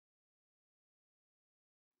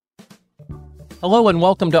Hello and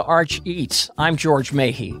welcome to Arch Eats. I'm George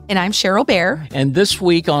Mahey. And I'm Cheryl Bear. And this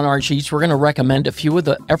week on Arch Eats, we're going to recommend a few of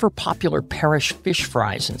the ever-popular Parrish fish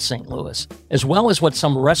fries in St. Louis, as well as what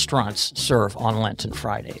some restaurants serve on Lenten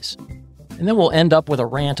Fridays. And then we'll end up with a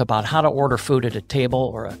rant about how to order food at a table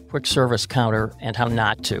or a quick service counter and how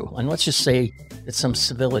not to. And let's just say that some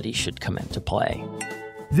civility should come into play.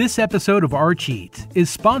 This episode of Arch Eats is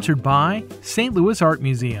sponsored by St. Louis Art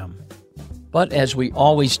Museum. But as we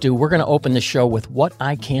always do, we're going to open the show with what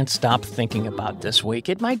I can't stop thinking about this week.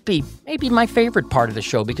 It might be maybe my favorite part of the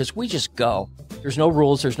show because we just go. There's no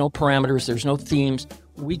rules, there's no parameters, there's no themes.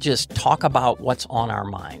 We just talk about what's on our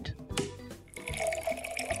mind.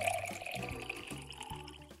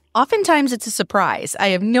 Oftentimes it's a surprise. I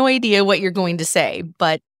have no idea what you're going to say,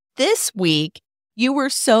 but this week you were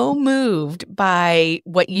so moved by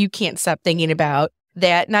what you can't stop thinking about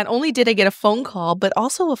that not only did I get a phone call, but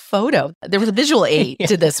also a photo. There was a visual aid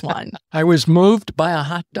to this one. I was moved by a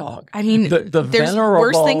hot dog. I mean, there's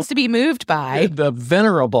worse things to be moved by. The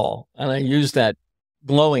venerable, and I use that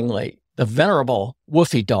glowingly, the venerable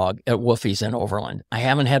Woofy dog at Woofy's in Overland. I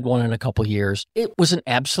haven't had one in a couple years. It was an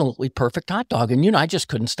absolutely perfect hot dog. And, I just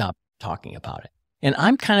couldn't stop talking about it. And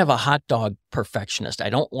I'm kind of a hot dog perfectionist.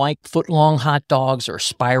 I don't like foot-long hot dogs or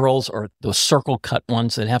spirals or those circle-cut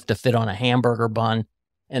ones that have to fit on a hamburger bun.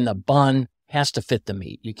 And the bun has to fit the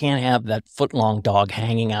meat. You can't have that foot-long dog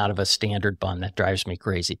hanging out of a standard bun. That drives me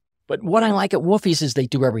crazy. But what I like at Woofy's is they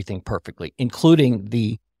do everything perfectly, including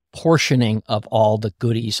the portioning of all the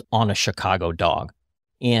goodies on a Chicago dog.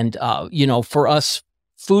 And, for us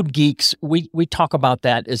food geeks, we talk about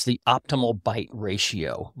that as the optimal bite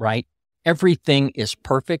ratio, right? Everything is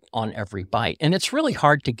perfect on every bite. And it's really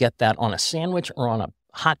hard to get that on a sandwich or on a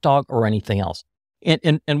hot dog or anything else.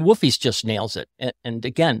 And Woofy's just nails it. And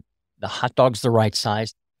again, the hot dog's the right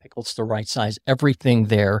size, pickle's the right size. Everything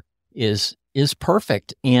there is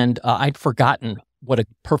perfect. And I'd forgotten what a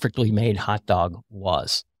perfectly made hot dog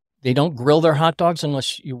was. They don't grill their hot dogs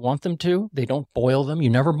unless you want them to. They don't boil them.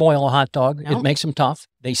 You never boil a hot dog. No. It makes them tough.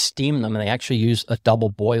 They steam them, and they actually use a double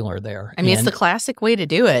boiler there. I mean, it's the classic way to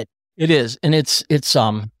do it. It is. And it's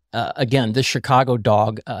again, this Chicago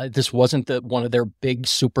dog, this wasn't one of their big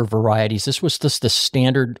super varieties. This was just the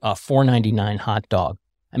standard $4.99 hot dog.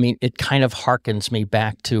 I mean, it kind of harkens me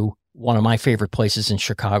back to one of my favorite places in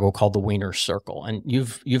Chicago called the Wiener Circle. And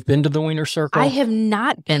you've been to the Wiener Circle? I have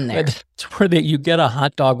not been there. It's where you get a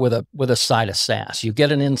hot dog with a side of sass. You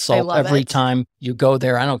get an insult every time you go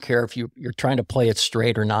there. I don't care if you're trying to play it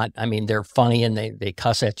straight or not. I mean, they're funny and they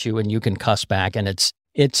cuss at you and you can cuss back, and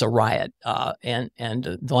it's a riot. And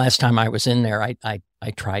the last time I was in there,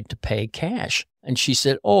 I tried to pay cash. And she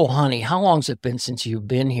said, "Oh, honey, how long's it been since you've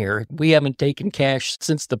been here? We haven't taken cash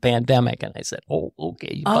since the pandemic." And I said, "Oh,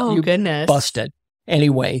 okay. You goodness. Busted."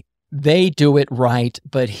 Anyway, they do it right.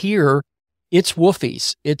 But here, it's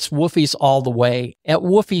Woofy's. It's Woofy's all the way. At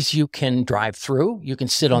Woofy's, you can drive through. You can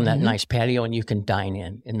sit on that nice patio and you can dine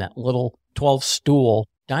in that little 12-stool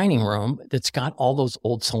dining room that's got all those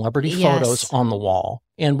old celebrity photos on the wall.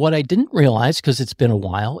 And what I didn't realize, because it's been a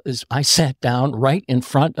while, is I sat down right in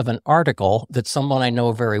front of an article that someone I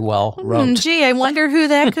know very well wrote. Gee, I wonder who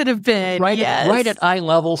that could have been. Right at eye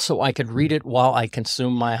level so I could read it while I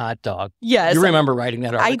consume my hot dog. Yes. You remember writing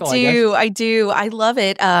that article? I do. I love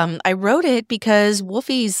it. I wrote it because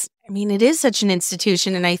Woofy's, I mean, it is such an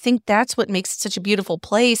institution. And I think that's what makes it such a beautiful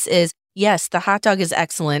place is, yes, the hot dog is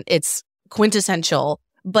excellent. It's quintessential.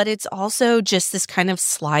 But it's also just this kind of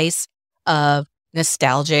slice of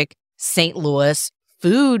nostalgic St. Louis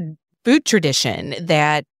food tradition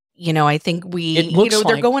that, I think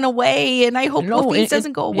they're going away, and I hope Woofy's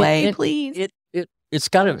doesn't go away, please. It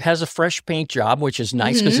has a fresh paint job, which is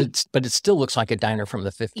nice but it still looks like a diner from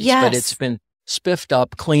the 50s. Yes. But it's been spiffed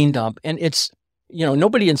up, cleaned up, and it's,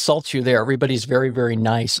 nobody insults you there. Everybody's very, very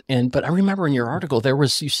nice. But I remember in your article,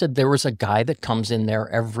 you said there was a guy that comes in there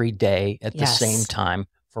every day at the same time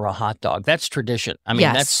for a hot dog. That's tradition. I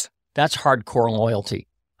mean, that's hardcore loyalty.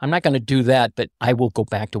 I'm not going to do that, but I will go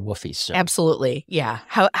back to Woofy's soon. Absolutely. Yeah.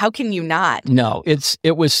 How can you not? No,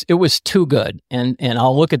 it was too good. And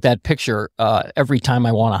I'll look at that picture every time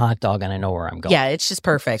I want a hot dog and I know where I'm going. Yeah, it's just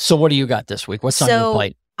perfect. So what do you got this week? What's on your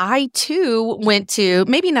plate? I, too, went to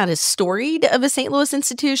maybe not as storied of a St. Louis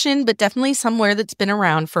institution, but definitely somewhere that's been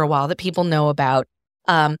around for a while that people know about.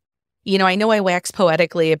 I know I wax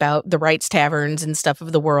poetically about the Wright's Taverns and stuff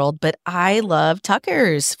of the world, but I love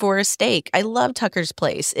Tucker's for a steak. I love Tucker's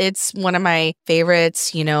Place. It's one of my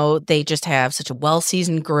favorites. They just have such a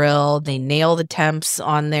well-seasoned grill. They nail the temps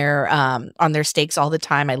on their steaks all the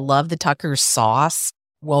time. I love the Tucker's sauce.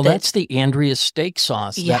 Well, that's the Andrea's steak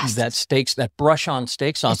sauce. Yes. That brush-on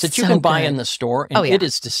steak sauce It's that you so can buy good. in the store, and Oh, yeah. it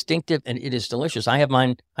is distinctive and it is delicious. I have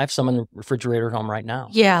some in the refrigerator at home right now.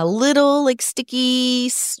 Yeah, little like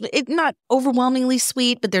sticky, not overwhelmingly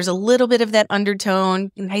sweet, but there's a little bit of that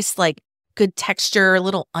undertone, nice like good texture, a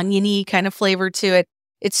little oniony kind of flavor to it.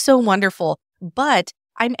 It's so wonderful. But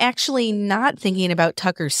I'm actually not thinking about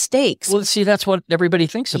Tucker's Steaks. Well, see, that's what everybody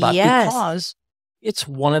thinks about Yes. because it's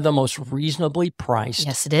one of the most reasonably priced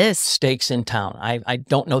Yes, it is. steaks in town. I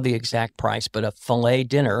don't know the exact price, but a filet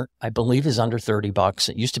dinner, I believe, is under $30.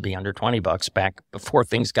 It used to be under $20 back before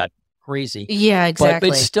things got crazy. Yeah, exactly.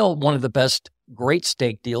 But it's still one of the best great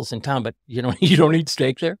steak deals in town. But you don't eat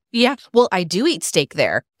steak there? Yeah, well, I do eat steak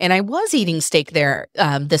there, and I was eating steak there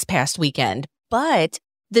this past weekend. But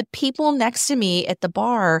the people next to me at the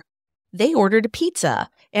bar, they ordered a pizza.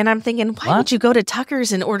 And I'm thinking, why would you go to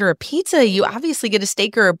Tucker's and order a pizza? You obviously get a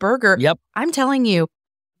steak or a burger. Yep. I'm telling you,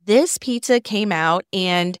 this pizza came out,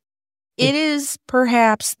 and it is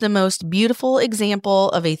perhaps the most beautiful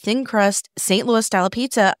example of a thin crust St. Louis style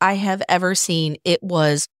pizza I have ever seen. It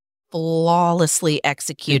was flawlessly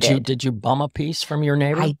executed. Did you bum a piece from your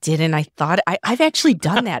neighbor? I didn't. I thought I've actually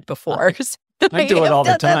done that before. I do it all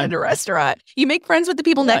the have done that time at a restaurant. You make friends with the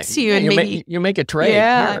people next to you, and maybe you make a trade.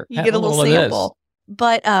 yeah, Here, you get a little of this. sample.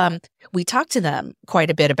 But we talked to them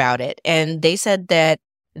quite a bit about it, and they said that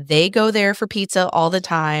they go there for pizza all the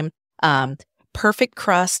time. Perfect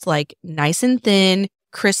crust, like nice and thin,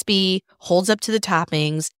 crispy, holds up to the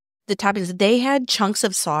toppings. The toppings, they had chunks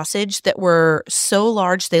of sausage that were so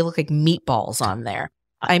large they look like meatballs on there.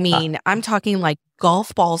 I mean, I'm talking like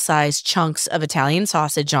golf ball sized chunks of Italian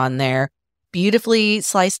sausage on there. Beautifully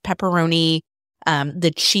sliced pepperoni.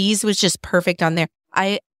 The cheese was just perfect on there.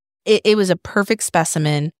 It was a perfect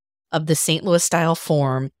specimen of the St. Louis style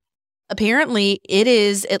form. Apparently, it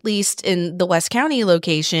is, at least in the West County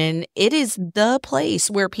location, it is the place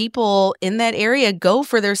where people in that area go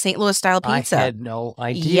for their St. Louis style pizza. I had no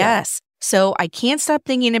idea. Yes. So I can't stop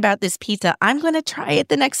thinking about this pizza. I'm going to try it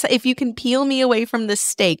the next time. If you can peel me away from the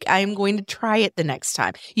steak, I am going to try it the next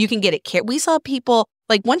time. You can get it. We saw people,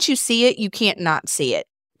 like once you see it, you can't not see it,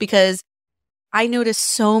 because I noticed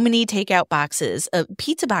so many takeout boxes,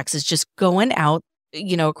 pizza boxes just going out,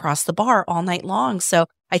 across the bar all night long. So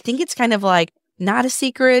I think it's kind of like not a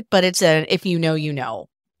secret, but it's if you know, you know.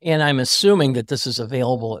 And I'm assuming that this is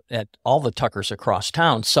available at all the Tuckers across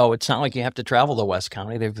town. So it's not like you have to travel to West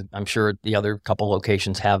County. I'm sure the other couple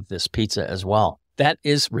locations have this pizza as well. That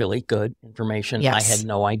is really good information. Yes. I had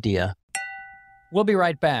no idea. We'll be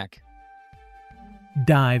right back.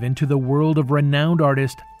 Dive into the world of renowned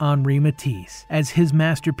artist Henri Matisse as his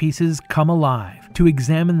masterpieces come alive to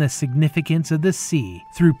examine the significance of the sea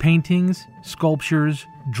through paintings, sculptures,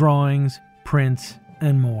 drawings, prints,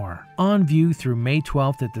 and more. On view through May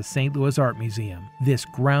 12th at the St. Louis Art Museum, this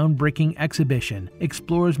groundbreaking exhibition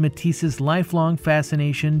explores Matisse's lifelong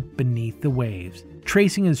fascination beneath the waves,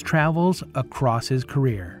 tracing his travels across his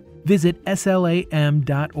career. Visit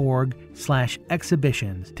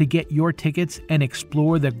slam.org/exhibitions to get your tickets and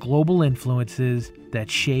explore the global influences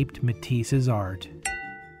that shaped Matisse's art.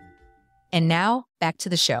 And now back to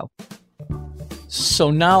the show.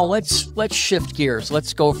 So now let's shift gears.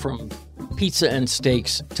 Let's go from pizza and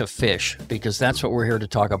steaks to fish, because that's what we're here to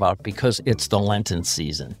talk about, because it's the Lenten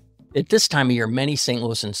season. At this time of year, many St.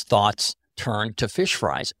 Louisans' thoughts turn to fish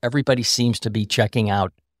fries. Everybody seems to be checking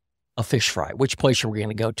out a fish fry. Which place are we going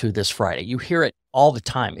to go to this Friday? You hear it all the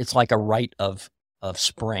time. It's like a rite of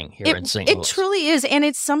spring here in St. Louis. It truly is. And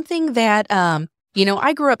it's something that, I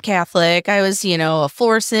grew up Catholic. I was, a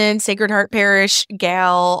Florissant, Sacred Heart Parish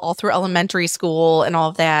gal all through elementary school and all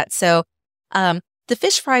of that. So the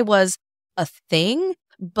fish fry was a thing,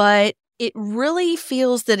 but it really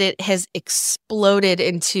feels that it has exploded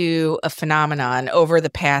into a phenomenon over the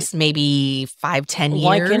past maybe 5-10 years.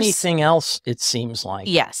 Like anything else, it seems like.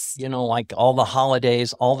 Yes. Like all the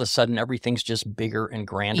holidays, all of a sudden everything's just bigger and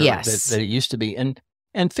grander than it used to be. And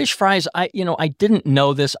fish fries, I didn't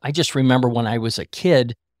know this. I just remember when I was a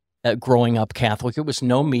kid growing up Catholic, it was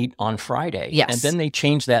no meat on Friday. Yes. And then they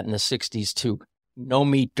changed that in the 60s to no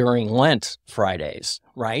meat during Lent Fridays,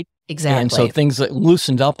 right? Exactly. And so things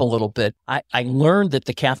loosened up a little bit. I learned that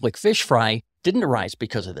the Catholic fish fry didn't arise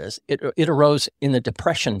because of this. It arose in the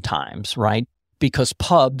Depression times, right? Because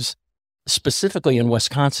pubs, specifically in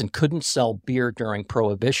Wisconsin, couldn't sell beer during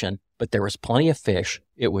Prohibition, but there was plenty of fish.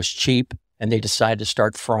 It was cheap, and they decided to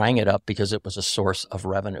start frying it up because it was a source of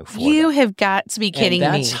revenue for them. You have got to be kidding me.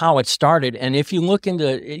 That's how it started. And if you look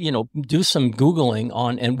into, do some Googling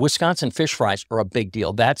and Wisconsin fish fries are a big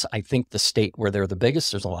deal. That's, I think, the state where they're the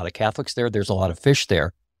biggest. There's a lot of Catholics there. There's a lot of fish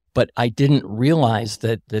there. but I didn't realize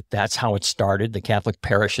that that's how it started. The Catholic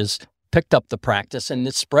parishes picked up the practice, and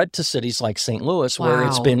it spread to cities like St. Louis, where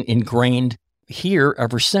it's been ingrained here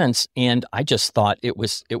ever since. And I just thought it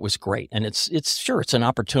was great. And it's sure it's an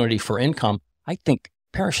opportunity for income. I think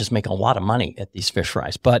parishes make a lot of money at these fish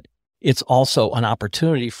fries, but it's also an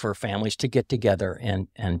opportunity for families to get together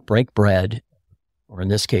and break bread, or in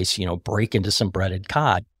this case, break into some breaded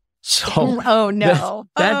cod. So, oh no,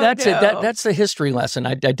 that's it. That's the history lesson.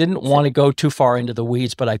 I didn't want to go too far into the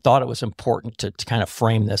weeds, but I thought it was important to kind of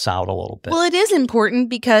frame this out a little bit. Well, it is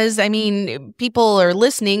important because, people are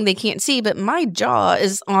listening, they can't see, but my jaw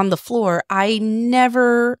is on the floor. I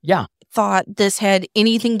never thought this had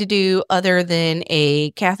anything to do other than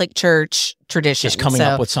a Catholic Church tradition. Just coming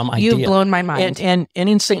up with some idea. You've blown my mind. And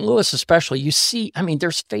in St. Louis especially, you see,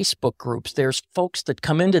 there's Facebook groups, there's folks that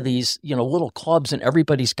come into these, little clubs, and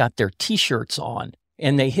everybody's got their T-shirts on,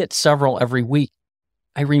 and they hit several every week.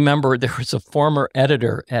 I remember there was a former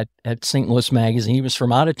editor at St. Louis Magazine. He was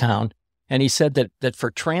from out of town, and he said that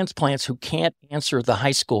for transplants who can't answer the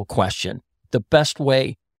high school question, the best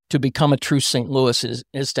way to become a true St. Louis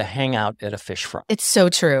is to hang out at a fish fry. It's so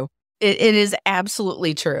true. It is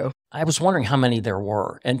absolutely true. I was wondering how many there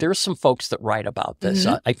were. And there's some folks that write about this.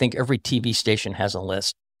 I think every TV station has a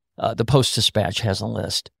list. The Post-Dispatch has a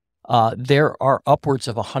list. There are upwards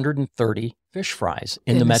of 130 fish fries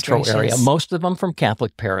in the metro area, most of them from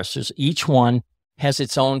Catholic parishes. Each one has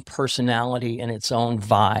its own personality and its own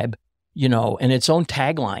vibe, and its own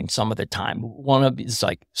tagline some of the time. One of is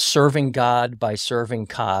like serving God by serving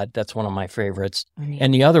cod. That's one of my favorites.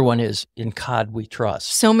 And the other one is in cod we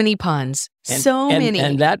trust. So many puns. Many.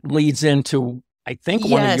 And that leads into, I think,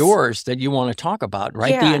 one of yours that you want to talk about,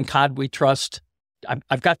 right? Yeah. The in cod we trust.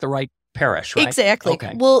 I've got the right parish, right? Exactly.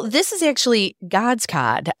 Okay. Well, this is actually God's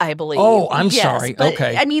cod, I believe. Oh, I'm sorry. But,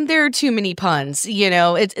 okay. There are too many puns.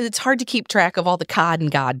 It's hard to keep track of all the cod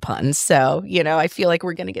and God puns. So, I feel like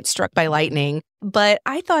we're going to get struck by lightning. But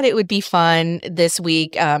I thought it would be fun this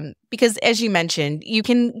week because, as you mentioned, you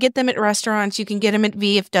can get them at restaurants, you can get them at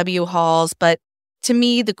VFW halls. But to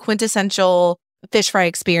me, the quintessential fish fry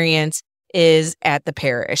experience is at the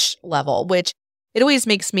parish level, which it always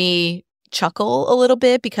makes me chuckle a little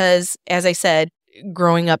bit because, as I said,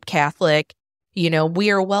 growing up Catholic, we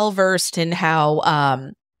are well versed in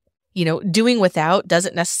how, doing without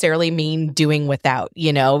doesn't necessarily mean doing without.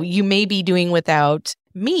 You may be doing without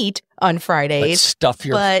meat on Fridays,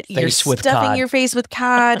 but you're stuffing your face with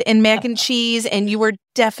cod and mac and cheese, and you are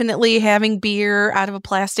definitely having beer out of a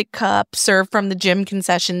plastic cup served from the gym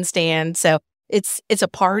concession stand. So it's a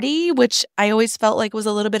party, which I always felt like was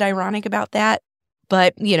a little bit ironic about that.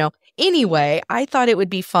 But, anyway, I thought it would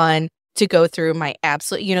be fun to go through my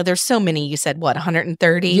absolute, there's so many. You said,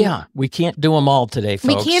 130? Yeah, we can't do them all today,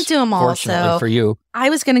 folks. We can't do them all. Fortunately for you. I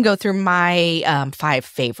was going to go through my 5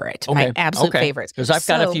 favorite, my absolute favorites. Because I've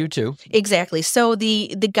got a few too. Exactly. So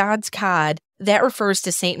the God's Cod, that refers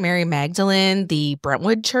to St. Mary Magdalene, the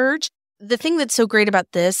Brentwood Church. The thing that's so great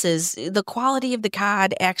about this is the quality of the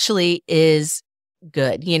cod actually is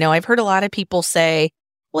good. I've heard a lot of people say,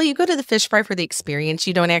 well, you go to the fish fry for the experience.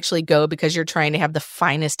 You don't actually go because you're trying to have the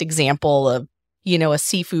finest example of, a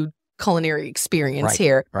seafood culinary experience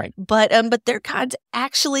here. Right. But their cod's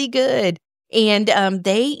actually good. And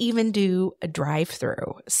they even do a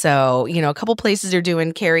drive-through. So, a couple places are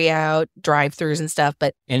doing carry-out drive-throughs and stuff.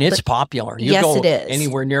 And it's popular. You yes, go it is.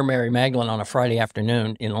 Anywhere near Mary Magdalene on a Friday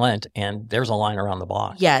afternoon in Lent, and there's a line around the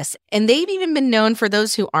block. Yes. And they've even been known, for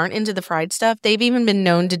those who aren't into the fried stuff, they've even been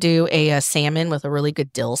known to do a salmon with a really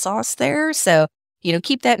good dill sauce there. So,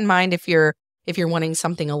 keep that in mind if you're wanting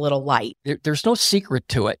something a little light. There's no secret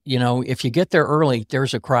to it. If you get there early,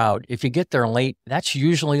 there's a crowd. If you get there late, that's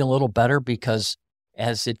usually a little better because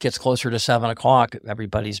as it gets closer to 7 o'clock,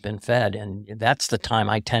 everybody's been fed. And that's the time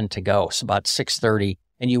I tend to go. It's about 6:30,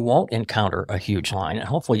 and you won't encounter a huge line. And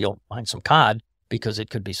hopefully you'll find some cod because it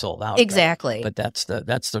could be sold out. Exactly. But that's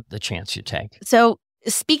the chance you take. So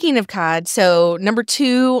speaking of cod, so number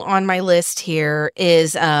 2 on my list here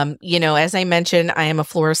is, as I mentioned, I am a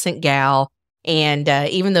Florissant gal. And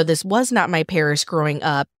even though this was not my parish growing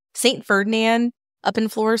up, St. Ferdinand up in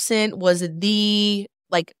Florissant was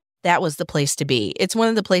that was the place to be. It's one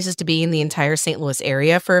of the places to be in the entire St. Louis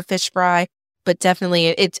area for a fish fry, but definitely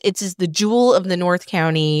it's the jewel of the North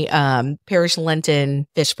County Parish Lenten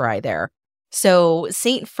fish fry there. So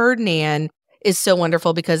St. Ferdinand is so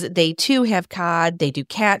wonderful because they too have cod, they do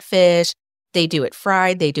catfish, they do it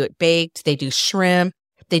fried, they do it baked, they do shrimp.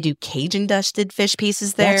 They do Cajun dusted fish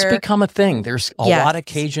pieces there. That's become a thing. There's a Yes. lot of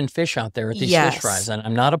Cajun fish out there at these Yes. fish fries, and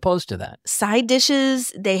I'm not opposed to that. Side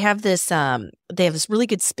dishes, they have this really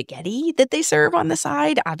good spaghetti that they serve on the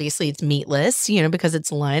side. Obviously it's meatless, because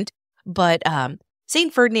it's Lent. But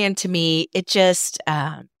St. Ferdinand, to me, it just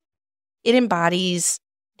it embodies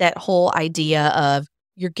that whole idea of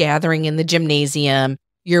you're gathering in the gymnasium,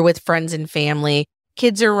 you're with friends and family.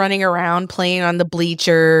 Kids are running around playing on the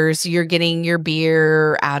bleachers. You're getting your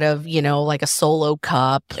beer out of, like a Solo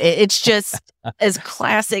cup. It's just as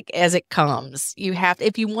classic as it comes.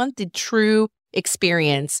 If you want the true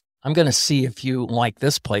experience. I'm going to see if you like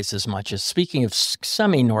this place as much as, speaking of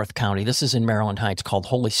semi-North County, this is in Maryland Heights, called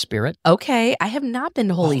Holy Spirit. Okay. I have not been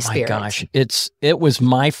to Holy Spirit. Oh my gosh. It was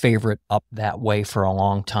my favorite up that way for a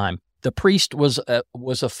long time. The priest was a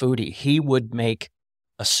foodie. He would make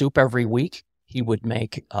a soup every week. He would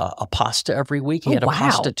make a pasta every week. He had a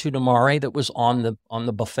pasta tuna mare that was on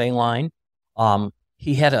the buffet line.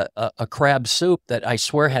 He had a crab soup that I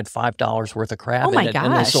swear had $5 worth of crab in it,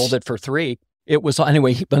 and they sold it for $3. It was,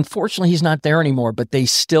 anyway, unfortunately, he's not there anymore, but they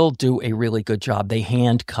still do a really good job. They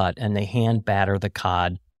hand cut and they hand batter the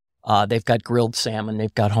cod. They've got grilled salmon.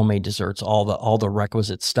 They've got homemade desserts, all the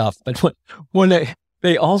requisite stuff. But when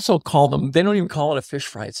they also call them, they don't even call it a fish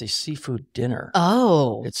fry. It's a seafood dinner.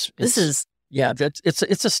 Oh, yeah,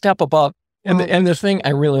 it's a step above. And the thing I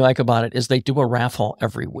really like about it is they do a raffle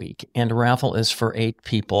every week, and the raffle is for 8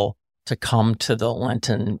 people to come to the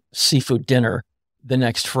Lenten seafood dinner the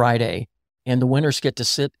next Friday, and the winners get to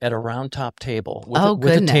sit at a round top table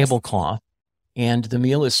with a tablecloth, and the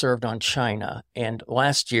meal is served on china. And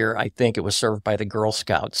last year, I think it was served by the Girl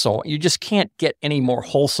Scouts. So you just can't get any more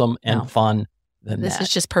wholesome and fun than that. This is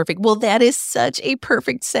just perfect. Well, that is such a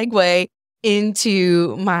perfect segue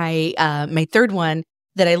into my my third one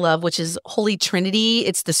that I love, which is Holy Trinity.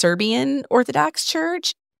 It's the Serbian Orthodox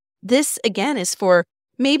Church. This, again, is for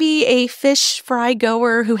maybe a fish fry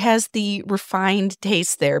goer who has the refined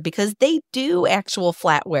taste there, because they do actual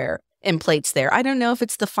flatware and plates there. I don't know if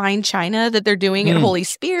it's the fine china that they're doing at Holy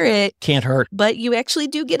Spirit. Can't hurt. But you actually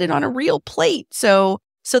do get it on a real plate. So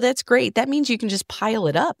that's great. That means you can just pile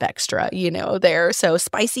it up extra, there. So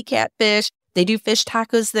spicy catfish. They do fish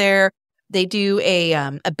tacos there. They do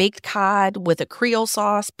a baked cod with a Creole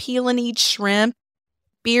sauce, peel and eat shrimp.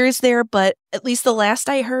 Beers there, but at least the last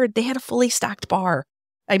I heard, they had a fully stocked bar.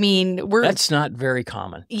 I mean, that's not very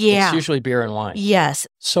common. Yeah. It's usually beer and wine. Yes.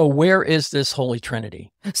 So where is this Holy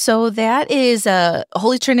Trinity? So that is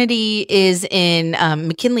Holy Trinity is in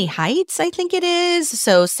McKinley Heights, I think it is.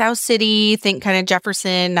 So South City, think kind of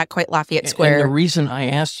Jefferson, not quite Lafayette Square. And the reason I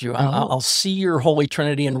asked you, I'll see your Holy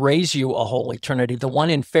Trinity and raise you a Holy Trinity, the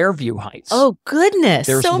one in Fairview Heights. Oh, goodness.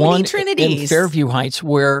 There's so one many Trinities in Fairview Heights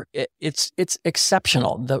where it's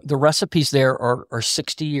exceptional. The recipes there are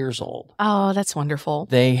 60 years old. Oh, that's wonderful.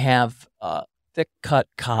 They have thick cut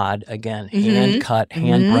cod, again, hand cut,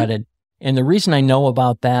 hand breaded. And the reason I know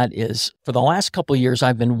about that is for the last couple of years,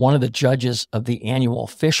 I've been one of the judges of the annual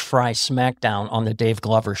Fish Fry Smackdown on the Dave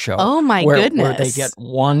Glover Show. Oh, my goodness. Where they get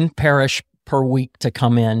one parish per week to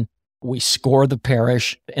come in. We score the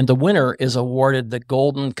parish, and the winner is awarded the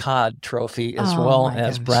Golden Cod Trophy as well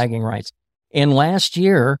as bragging rights. And last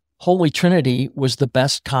year, Holy Trinity was the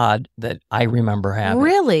best cod that I remember having.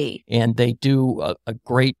 Really? And they do a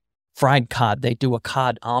great fried cod. They do a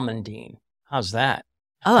cod almondine. How's that?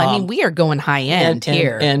 Oh, I mean, we are going high end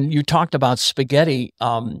here. And you talked about spaghetti.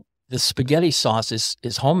 The spaghetti sauce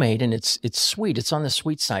is homemade, and it's sweet. It's on the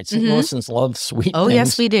sweet side. St. Louisans love sweet things.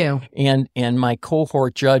 Yes, we do. And my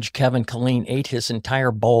cohort judge, Kevin Colleen, ate his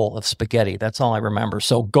entire bowl of spaghetti. That's all I remember.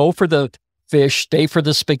 So go for the fish, stay for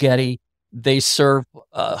the spaghetti. They serve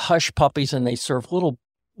hush puppies, and they serve little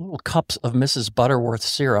cups of Mrs. Butterworth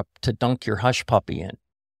syrup to dunk your hush puppy in.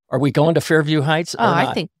 Are we going to Fairview Heights? Or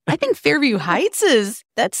not? I think Fairview Heights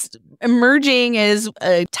that's emerging as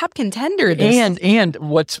a top contender. And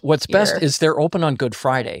what's best is they're open on Good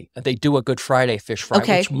Friday. They do a Good Friday fish fry,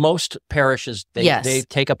 which most parishes they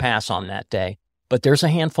take a pass on that day. But there's a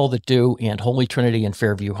handful that do, and Holy Trinity in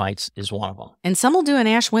Fairview Heights is one of them. And some will do an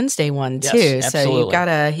Ash Wednesday one too. Yes, so you've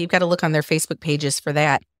got to look on their Facebook pages for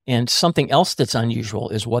that. And something else that's unusual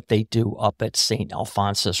is what they do up at St.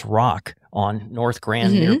 Alphonsus Rock on North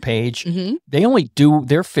Grand near Page. They only do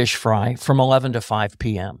their fish fry from 11 to 5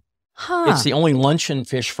 p.m. Huh. It's the only luncheon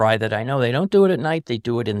fish fry that I know. They don't do it at night. They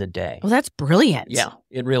do it in the day. Well, that's brilliant. Yeah,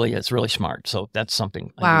 it really is. Really smart. So that's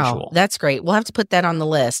something unusual. Wow, that's great. We'll have to put that on the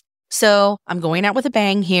list. So I'm going out with a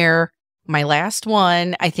bang here. My last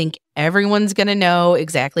one, I think everyone's going to know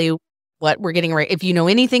exactly what we're getting right. If you know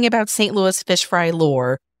anything about St. Louis fish fry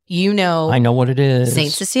lore, you know. I know what it is.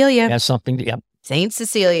 St. Cecilia. Has something to, St.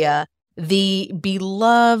 Cecilia, the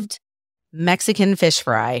beloved Mexican fish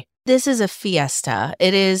fry. This is a fiesta.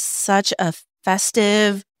 It is such a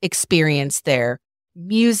festive experience there.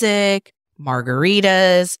 Music,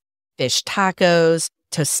 margaritas, fish tacos,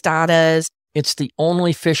 tostadas. It's the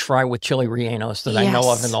only fish fry with chili rellenos that I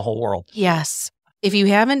know of in the whole world. Yes. If you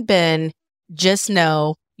haven't been, just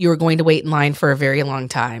know you're going to wait in line for a very long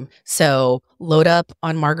time. So load up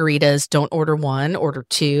on margaritas. Don't order one, order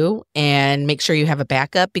two, and make sure you have a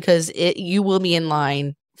backup because you will be in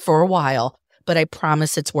line for a while, but I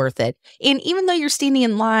promise it's worth it. And even though you're standing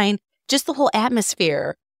in line, just the whole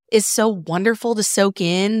atmosphere is so wonderful to soak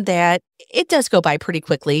in that it does go by pretty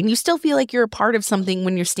quickly. And you still feel like you're a part of something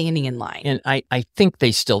when you're standing in line. And I think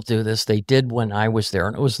they still do this. They did when I was there.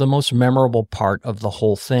 And it was the most memorable part of the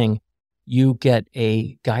whole thing. You get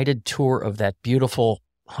a guided tour of that beautiful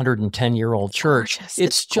 110-year-old church. Gorgeous.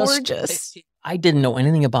 It's just gorgeous. I didn't know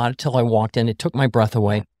anything about it till I walked in. It took my breath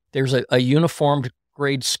away. There's a uniformed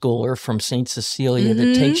grade schooler from St. Cecilia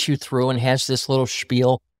that takes you through and has this little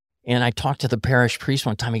spiel. And I talked to the parish priest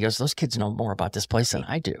one time. He goes, "Those kids know more about this place than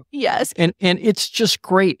I do." Yes. And it's just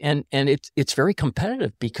great. And it's very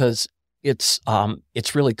competitive because it's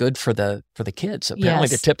really good for the kids. Apparently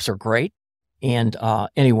the tips are great. And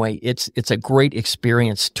anyway, it's a great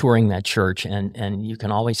experience touring that church. And you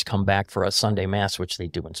can always come back for a Sunday Mass, which they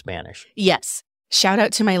do in Spanish. Yes. Shout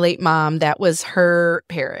out to my late mom. That was her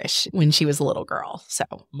parish when she was a little girl. So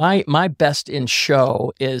my best in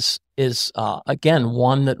show is again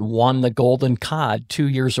one that won the Golden Cod 2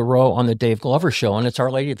 years in a row on the Dave Glover show, and it's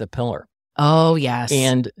Our Lady of the Pillar. Oh yes.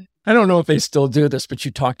 And I don't know if they still do this, but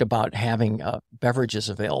you talked about having beverages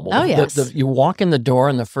available. Oh yes. You walk in the door,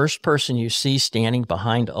 and the first person you see standing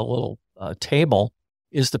behind a little table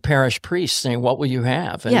is the parish priest saying, "What will you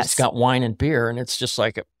have?" And it's got wine and beer, and it's just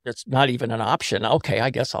like, it's not even an option. Okay, I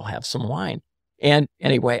guess I'll have some wine. And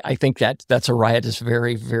anyway, I think that's a riot is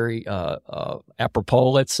very, very apropos,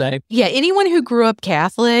 let's say. Yeah, anyone who grew up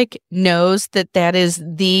Catholic knows that is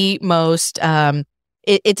the most,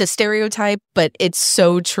 it's a stereotype, but it's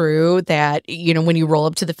so true that, when you roll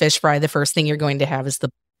up to the fish fry, the first thing you're going to have is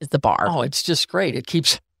the bar. Oh, it's just great. It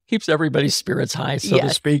keeps everybody's spirits high, so to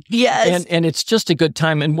speak. Yes. And it's just a good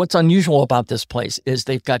time. And what's unusual about this place is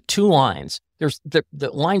they've got two lines. There's the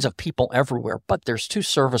lines of people everywhere, but there's two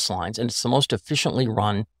service lines, and it's the most efficiently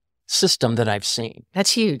run system that I've seen.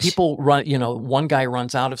 That's huge. People run, one guy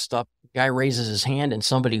runs out of stuff, the guy raises his hand, and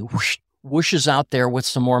somebody whooshes out there with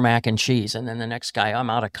some more mac and cheese. And then the next guy,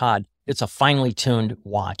 "I'm out of cod." It's a finely tuned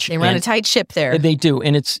watch. They run a tight ship there. They do.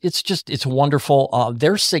 And it's wonderful.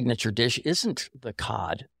 Their signature dish isn't the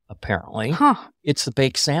cod. Apparently, it's the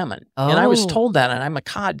baked salmon. Oh. And I was told that, and I'm a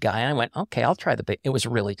cod guy, and I went, okay, I'll try the baked. It was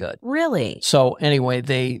really good. Really? So anyway,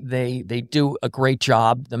 they do a great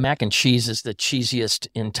job. The mac and cheese is the cheesiest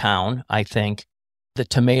in town, I think. The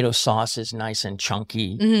tomato sauce is nice and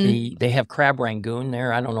chunky. Mm-hmm. They have crab rangoon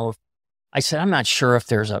there. I don't know if I said, I'm not sure if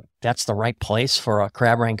that's the right place for a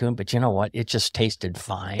crab rangoon, but you know what? It just tasted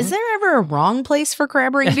fine. Is there ever a wrong place for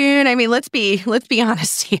crab rangoon? I mean, let's be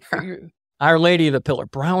honest here. Our Lady of the Pillar,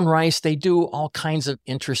 brown rice, they do all kinds of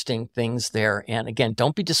interesting things there. And again,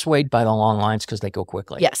 don't be dissuaded by the long lines because they go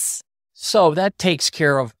quickly. Yes. So that takes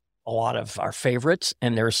care of a lot of our favorites.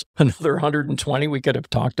 And there's another 120 we could have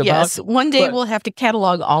talked about. Yes, one day we'll have to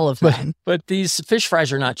catalog all of them. But these fish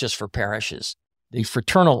fries are not just for parishes. The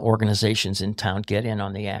fraternal organizations in town get in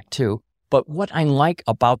on the act too. But what I like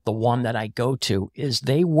about the one that I go to is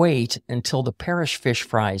they wait until the parish fish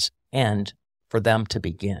fries end for them to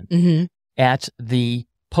begin. Mm-hmm. At the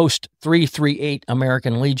Post 338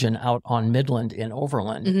 American Legion out on Midland in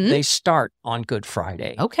Overland. Mm-hmm. They start on Good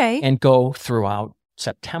Friday. Okay. And go throughout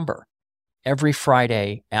September, every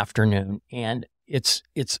Friday afternoon. And it's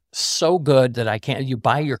so good that you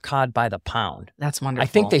buy your cod by the pound. That's wonderful. I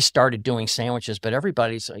think they started doing sandwiches, but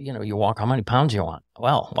everybody's, you walk, how many pounds you want?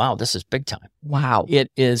 Well, wow, this is big time. Wow. It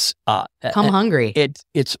is. Come hungry.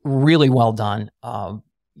 It's really well done.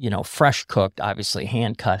 Fresh cooked, obviously,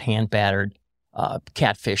 hand cut, hand battered,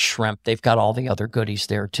 catfish, shrimp. They've got all the other goodies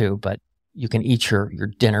there too, but you can eat your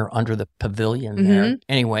dinner under the pavilion there.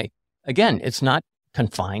 Anyway, again, it's not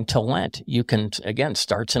confined to Lent. You can, again,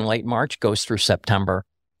 starts in late March, goes through September.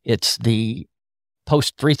 It's the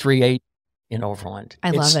Post 338 in Overland.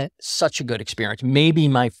 I love it. Such a good experience. Maybe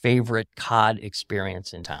my favorite cod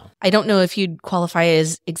experience in town. I don't know if you'd qualify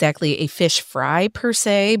as exactly a fish fry per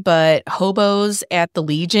se, but hobos at the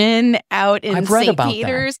Legion out in St.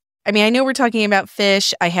 Peter's. I mean, I know we're talking about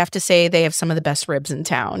fish. I have to say they have some of the best ribs in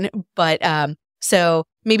town, but So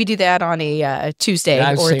maybe do that on a Tuesday Yeah,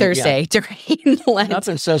 I was or saying, Thursday during Lent.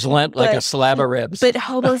 Nothing says Lent like a slab of ribs. But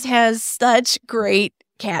Hobo's has such great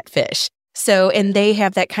catfish. So, and they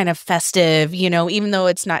have that kind of festive, even though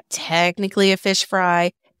it's not technically a fish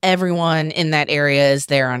fry, everyone in that area is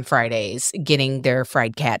there on Fridays getting their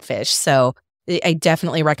fried catfish. So I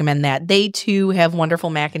definitely recommend that. They too have wonderful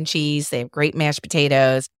mac and cheese. They have great mashed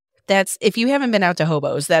potatoes. If you haven't been out to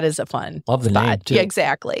Hobo's, that is a fun Love the spot. name, too. Yeah,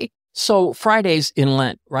 exactly. So Fridays in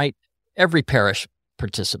Lent, right? Every parish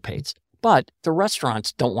participates, but the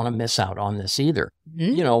restaurants don't want to miss out on this either.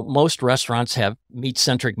 Mm-hmm. Most restaurants have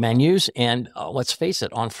meat-centric menus, and let's face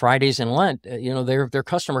it, on Fridays in Lent, their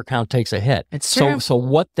customer count takes a hit. It's true. So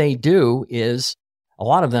what they do is a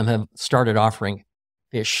lot of them have started offering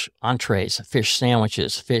fish entrees, fish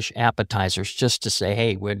sandwiches, fish appetizers, just to say,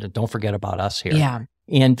 hey, don't forget about us here. Yeah.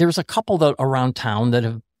 And there's a couple that around town that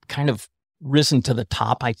have kind of risen to the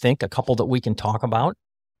top, I think, a couple that we can talk about.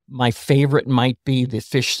 My favorite might be the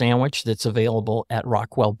fish sandwich that's available at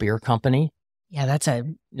Rockwell Beer Company. Yeah, that's a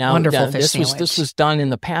wonderful fish sandwich. This was done in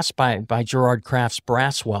the past by Gerard Craft's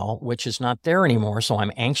Brasswell, which is not there anymore. So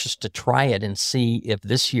I'm anxious to try it and see if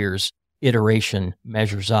this year's iteration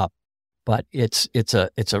measures up. But it's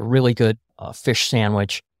a really good fish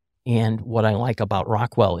sandwich. And what I like about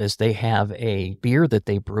Rockwell is they have a beer that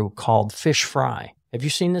they brew called Fish Fry. Have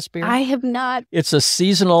you seen this beer? I have not. It's a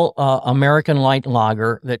seasonal American light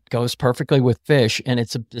lager that goes perfectly with fish, and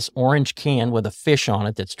it's this orange can with a fish on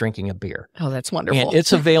it that's drinking a beer. Oh, that's wonderful. And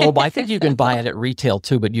it's available. I think you can buy it at retail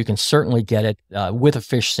too, but you can certainly get it with a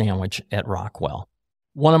fish sandwich at Rockwell.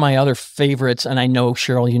 One of my other favorites, and I know,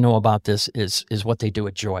 Cheryl, you know about this, is what they do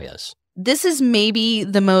at Joya's. This is maybe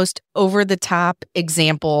the most over-the-top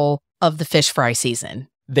example of the fish fry season.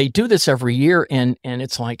 They do this every year, and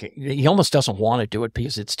it's like he almost doesn't want to do it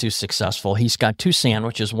because it's too successful. He's got two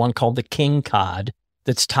sandwiches, one called the King Cod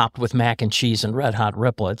that's topped with mac and cheese and red hot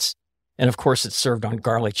riplets. And, of course, it's served on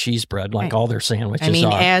garlic cheese bread like all their sandwiches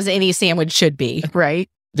are. As any sandwich should be, right?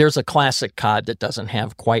 There's a classic cod that doesn't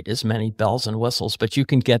have quite as many bells and whistles, but you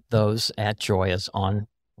can get those at Joya's on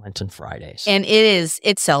Lenten Fridays. And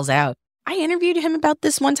it sells out. I interviewed him about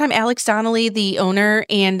this one time, Alex Donnelly, the owner,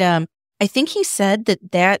 and I think he said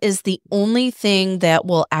that is the only thing that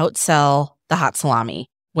will outsell the hot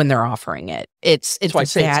salami when they're offering it. It's why I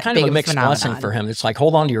say it's kind of a mixed blessing for him. It's like,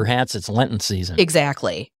 hold on to your hats. It's Lenten season.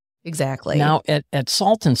 Exactly. Now, at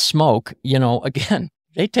Salt and Smoke, again,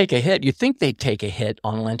 they take a hit. You think they'd take a hit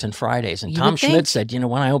on Lenten Fridays. And Tom Schmidt said,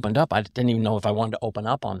 when I opened up, I didn't even know if I wanted to open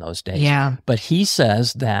up on those days. Yeah. But he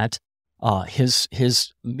says that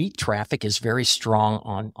his meat traffic is very strong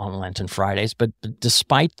on Lenten Fridays. But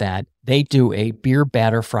despite that, they do a beer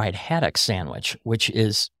batter fried haddock sandwich, which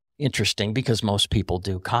is interesting because most people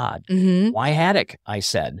do cod. Mm-hmm. Why haddock? I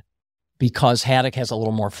said, because haddock has a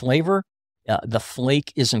little more flavor. The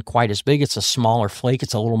flake isn't quite as big. It's a smaller flake.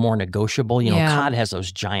 It's a little more negotiable. Cod has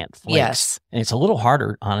those giant flakes. Yes. And it's a little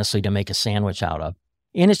harder, honestly, to make a sandwich out of.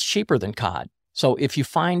 And it's cheaper than cod. So if you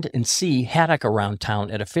find and see haddock around town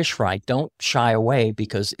at a fish fry, don't shy away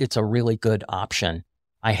because it's a really good option.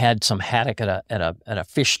 I had some haddock at a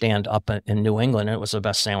fish stand up in New England, and it was the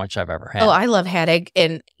best sandwich I've ever had. Oh, I love haddock.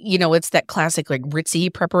 And, it's that classic like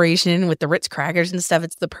Ritzy preparation with the Ritz crackers and stuff.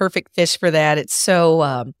 It's the perfect fish for that. It's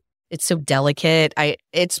so delicate.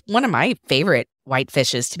 It's one of my favorite white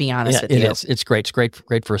fishes, to be honest with you. It is. It's great. It's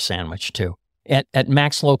great for a sandwich too. At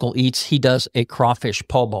Max Local Eats, he does a crawfish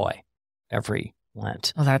po' boy every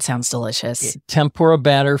Lent. Oh, that sounds delicious. Tempura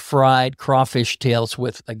batter, fried crawfish tails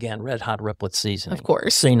with, again, red hot riplet seasoning. Of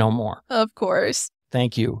course. Say no more. Of course.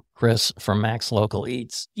 Thank you, Chris, from Max Local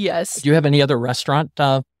Eats. Yes. Do you have any other restaurant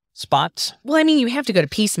spots? Well, you have to go to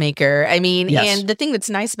Peacemaker. Yes. And the thing that's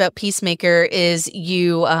nice about Peacemaker is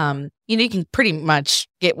you can pretty much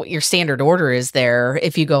get what your standard order is there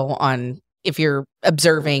if you're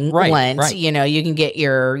observing Lent. Right. You can get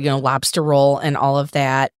your, lobster roll and all of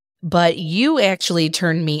that. But you actually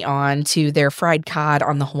turned me on to their fried cod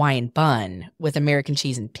on the Hawaiian bun with American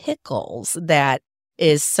cheese and pickles. That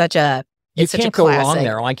is such a You can't go wrong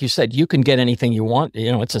there. Like you said, you can get anything you want.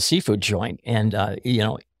 It's a seafood joint. And,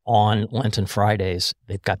 on Lenten Fridays,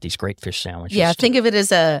 they've got these great fish sandwiches. Yeah, think of it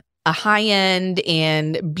as a high-end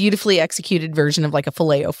and beautifully executed version of like a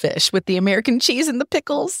Filet-O-Fish with the American cheese and the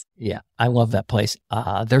pickles. Yeah, I love that place.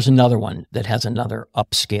 There's another one that has another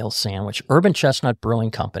upscale sandwich, Urban Chestnut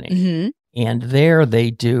Brewing Company. Mm-hmm. And there they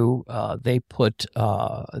do they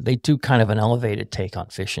do kind of an elevated take on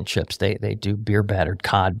fish and chips. They do beer battered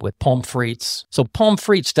cod with pommes frites. So pommes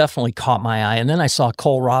frites definitely caught my eye. And then I saw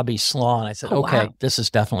kohlrabi slaw, and I said, okay, this is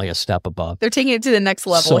definitely a step above. They're taking it to the next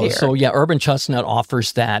level here. So yeah, Urban Chestnut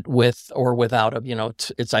offers that with or without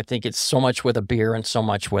I think it's so much with a beer and so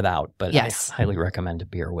much without. But yes. I highly recommend a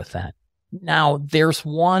beer with that. Now there's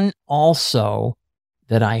one also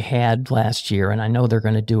that I had last year, and I know they're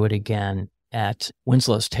going to do it again at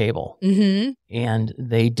Winslow's Table. Mm-hmm. And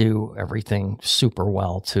they do everything super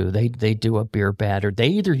well, too. They do a beer batter. They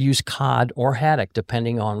either use cod or haddock,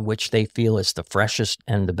 depending on which they feel is the freshest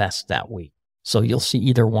and the best that week. So you'll see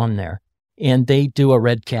either one there. And they do a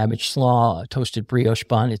red cabbage slaw, a toasted brioche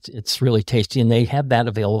bun. It's really tasty. And they have that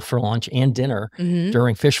available for lunch and dinner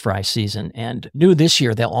during fish fry season. And new this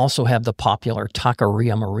year, they'll also have the popular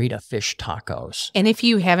Taqueria Marita fish tacos. And if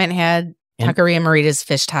you haven't had Taqueria Marita's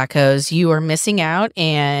fish tacos, you are missing out,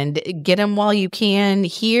 and get them while you can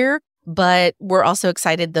here. But we're also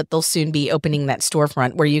excited that they'll soon be opening that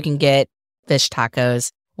storefront where you can get fish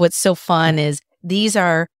tacos. What's so fun is these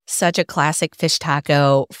are such a classic fish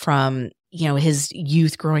taco from his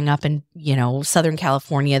youth growing up in, Southern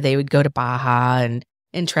California. They would go to Baja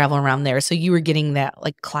and travel around there. So you were getting that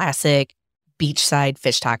like classic beachside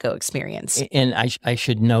fish taco experience. And I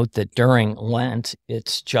should note that during Lent,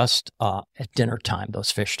 it's just at dinner time,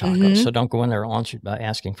 those fish tacos. So don't go in there at lunch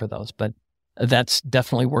asking for those. But that's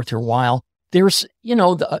definitely worth your while. There's,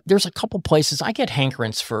 there's a couple places. I get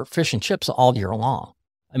hankerings for fish and chips all year long.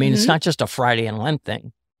 I mean, it's not just a Friday and Lent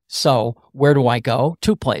thing. So where do I go?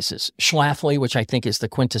 2 places. Schlafly, which I think is the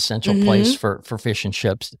quintessential place for fish and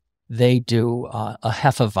chips. They do a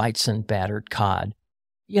Hefeweizen battered cod.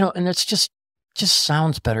 And it's just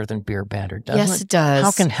sounds better than beer battered, doesn't it? Yes, it does.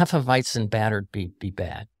 How can Hefeweizen battered be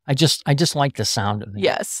bad? I just like the sound of it.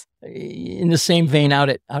 Yes. In the same vein, out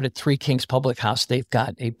at Three Kings Public House, they've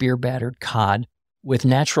got a beer battered cod with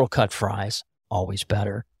natural cut fries, always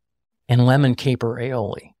better, and lemon caper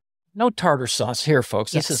aioli. No tartar sauce here,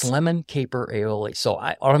 folks. Yes. This is lemon caper aioli. So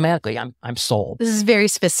I'm sold. This is very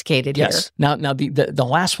sophisticated here. Now the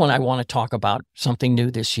last one I want to talk about, something new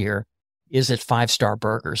this year, is at 5 Star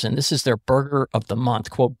Burgers. And this is their burger of the month,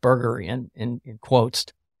 quote, burger in quotes.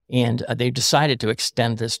 And they've decided to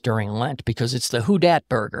extend this during Lent because it's the Who Dat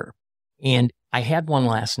burger. And I had one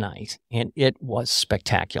last night, and it was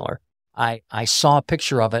spectacular. I saw a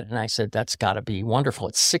picture of it, and I said, that's got to be wonderful.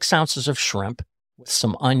 It's 6 ounces of shrimp with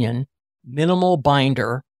some onion, minimal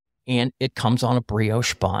binder, and it comes on a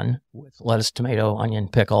brioche bun with lettuce, tomato, onion,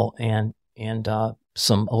 pickle, and a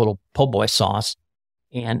little po' boy sauce.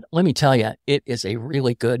 And let me tell you, it is a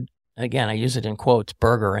really good, again, I use it in quotes,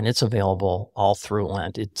 burger, and it's available all through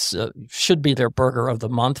Lent. It's should be their burger of the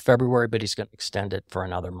month, February, but he's going to extend it for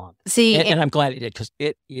another month. See, and I'm glad he did because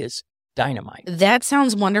it is dynamite. That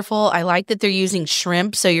sounds wonderful. I like that they're using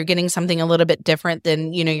shrimp, so you're getting something a little bit different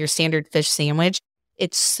than, your standard fish sandwich.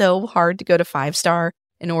 It's so hard to go to 5 Star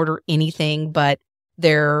and order anything, but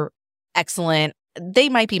they're excellent. They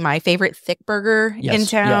might be my favorite thick burger in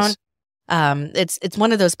town. Yes. It's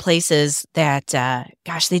one of those places that,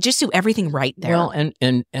 they just do everything right there. Well,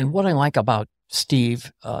 and what I like about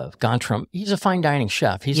Steve Gontram, he's a fine dining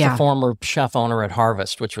chef. He's the former chef owner at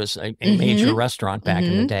Harvest, which was a major restaurant back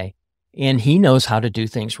in the day. And he knows how to do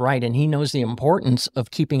things right. And he knows the importance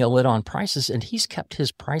of keeping a lid on prices. And he's kept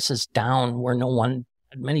his prices down where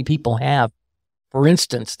many people have. For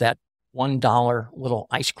instance, that $1 little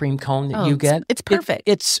ice cream cone that you get. It's perfect.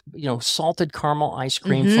 It's, salted caramel ice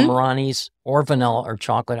cream from Ronnie's or vanilla or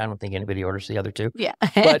chocolate. I don't think anybody orders the other two. Yeah.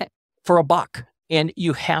 But for $1. And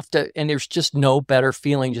you have to, and there's just no better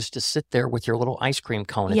feeling just to sit there with your little ice cream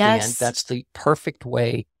cone at the end. That's the perfect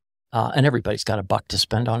way. And everybody's got $1 to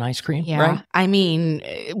spend on ice cream, right? I mean,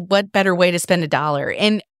 what better way to spend $1?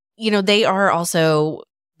 And, they are also,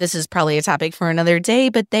 this is probably a topic for another day,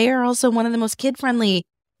 but they are also one of the most kid-friendly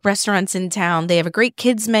restaurants in town. They have a great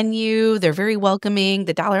kids menu. They're very welcoming.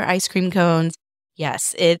 The $1 ice cream cones.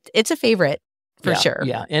 Yes, it's a favorite for sure.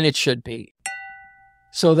 Yeah, and it should be.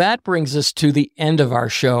 So that brings us to the end of our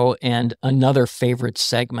show and another favorite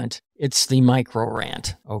segment. It's the micro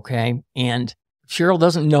rant, okay? And Cheryl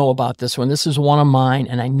doesn't know about this one. This is one of mine,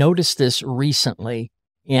 and I noticed this recently,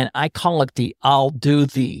 and I call it the I'll do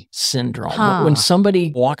thee syndrome. When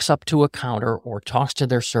somebody walks up to a counter or talks to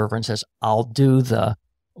their server and says, I'll do the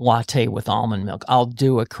latte with almond milk, I'll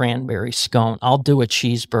do a cranberry scone, I'll do a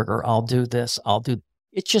cheeseburger, I'll do this,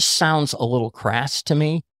 it just sounds a little crass to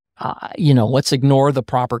me. Let's ignore the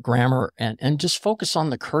proper grammar and just focus on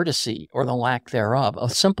the courtesy or the lack thereof. A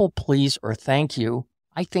simple please or thank you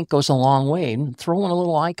I think goes a long way. And throwing a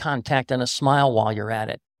little eye contact and a smile while you're at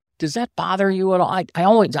it. Does that bother you at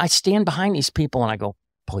all? I stand behind these people and I go,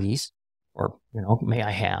 please, or, may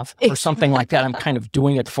I have, or something like that. I'm kind of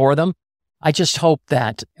doing it for them. I just hope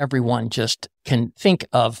that everyone just can think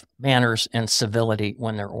of manners and civility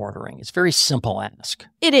when they're ordering. It's a very simple ask.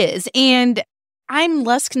 It is. And I'm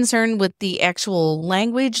less concerned with the actual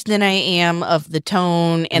language than I am of the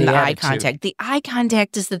tone and the eye contact. The eye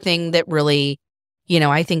contact is the thing that really,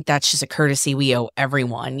 I think that's just a courtesy we owe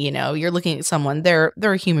everyone. You're looking at someone, they're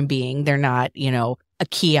a human being. They're not, a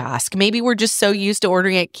kiosk. Maybe we're just so used to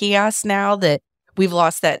ordering at kiosks now that we've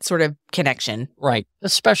lost that sort of connection. Right.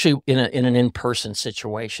 Especially in an in-person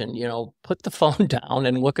situation, put the phone down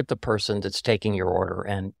and look at the person that's taking your order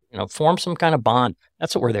and, form some kind of bond.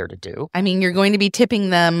 That's what we're there to do. I mean, you're going to be tipping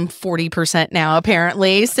them 40% now,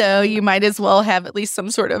 apparently. So you might as well have at least some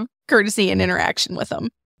sort of courtesy and interaction with them.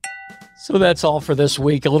 So that's all for this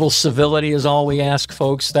week. A little civility is all we ask,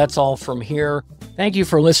 folks. That's all from here. Thank you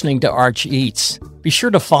for listening to Arch Eats. Be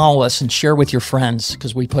sure to follow us and share with your friends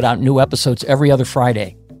because we put out new episodes every other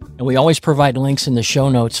Friday. And we always provide links in the show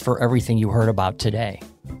notes for everything you heard about today.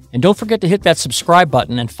 And don't forget to hit that subscribe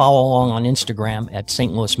button and follow along on Instagram at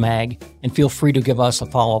St. Louis Mag. And feel free to give us a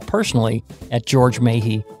follow personally at George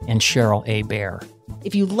Mahey and Cheryl A. Bear.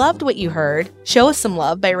 If you loved what you heard, show us some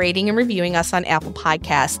love by rating and reviewing us on Apple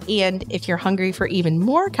Podcasts. And if you're hungry for even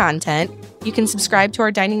more content, you can subscribe to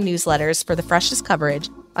our dining newsletters for the freshest coverage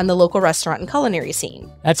on the local restaurant and culinary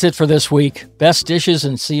scene. That's it for this week. Best dishes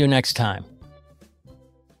and see you next time.